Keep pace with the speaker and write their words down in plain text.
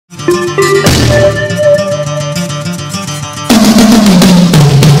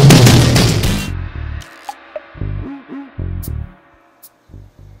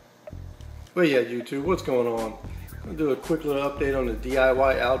But yeah, YouTube, what's going on? I'm going to do a quick little update on the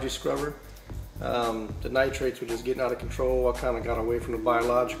DIY algae scrubber. The nitrates were just getting out of control. I kind of got away from the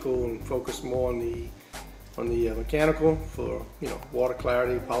biological and focused more on the mechanical for, you know, water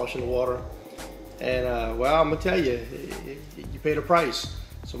clarity, polishing the water. And well, I'm gonna tell you, you paid a price.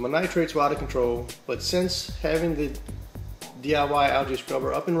 So my nitrates were out of control, but since having the DIY algae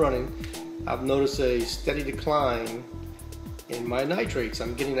scrubber up and running, I've noticed a steady decline in my nitrates.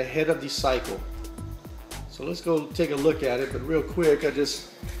 I'm getting ahead of the cycle. So let's go take a look at it. But real quick,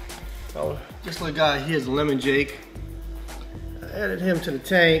 this little guy here is Lemon Jake. I added him to the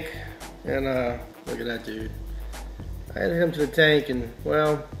tank, and look at that dude. I added him to the tank, and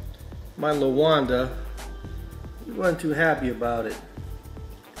well, my Lawanda, he wasn't too happy about it.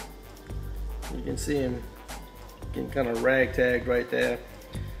 You can see him getting kind of ragtagged right there.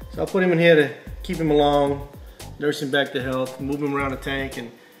 So I'll put him in here to keep him along, nurse him back to health, move him around the tank, and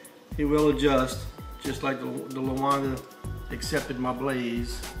he will adjust, just like the Lawanda accepted my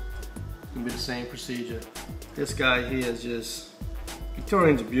blaze. It's gonna be the same procedure. This guy here is just,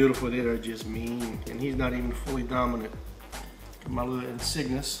 Victorians are beautiful, they're just mean, and he's not even fully dominant. My little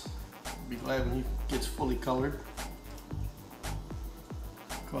Insignis, I'll be glad when he gets fully colored.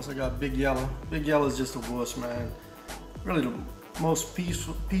 Of course, I got Big Yellow. Big Yellow is just a wuss, man. Really the most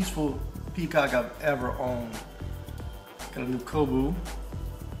peaceful peacock I've ever owned. Got a new Kobu,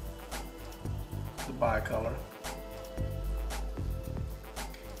 the bicolor.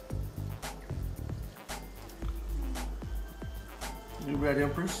 New Red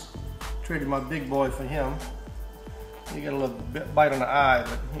Empress. Traded my big boy for him. He got a little bite on the eye,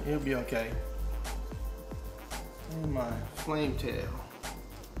 but he'll be okay. And my flame tail.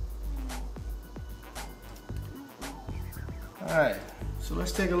 Alright, so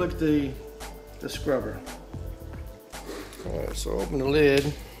let's take a look at the scrubber. Alright, so open the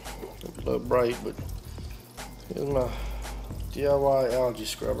lid. It's a little bright, but here's my DIY algae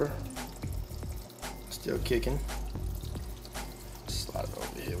scrubber. Still kicking. Slide it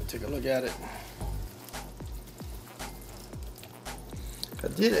over here, we'll take a look at it. I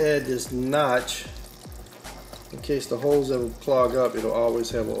did add this notch in case the holes ever clog up. It'll always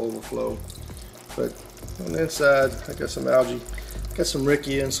have an overflow. But on the inside, I got some algae, got some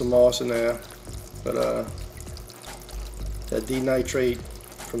rickia and some moss in there. But that D-nitrate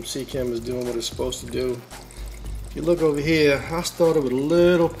from Seachem is doing what it's supposed to do. If you look over here, I started with a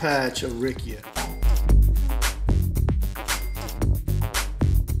little patch of rickia.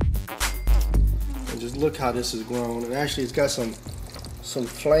 And just look how this has grown. And actually, it's got some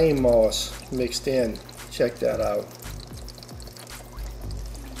flame moss mixed in. Check that out.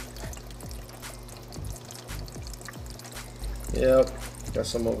 Yep, got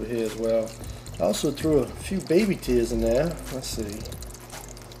some over here as well. I also threw a few baby tears in there. Let's see.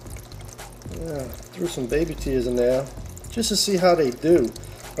 Yeah, threw some baby tears in there just to see how they do.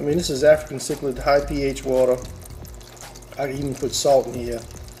 I mean, this is African cichlid, high pH water. I even put salt in here,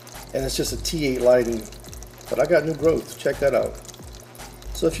 and it's just a T8 lighting. But I got new growth. Check that out.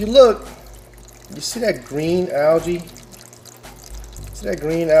 So if you look, you see that green algae? See that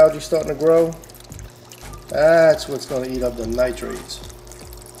green algae starting to grow? That's what's going to eat up the nitrates.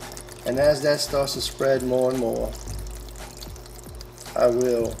 And as that starts to spread more and more, I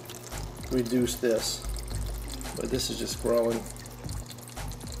will reduce this. But this is just growing.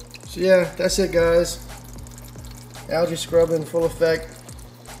 So yeah, that's it, guys. Algae scrubber in full effect.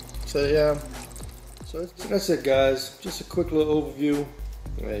 So yeah, so that's it, guys. Just a quick little overview.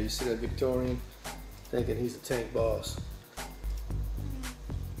 Yeah, you see that Victorian thinking he's the tank boss.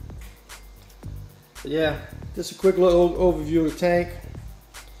 But yeah, just a quick little overview of the tank.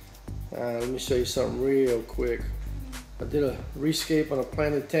 Let me show you something real quick. I did a rescape on a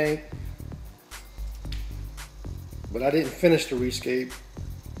planted tank, but I didn't finish the rescape,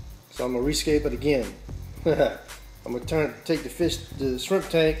 so I'm gonna rescape it again. I'm gonna take the shrimp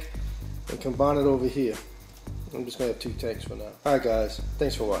tank and combine it over here. I'm just gonna have two tanks for now. Alright guys,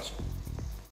 thanks for watching.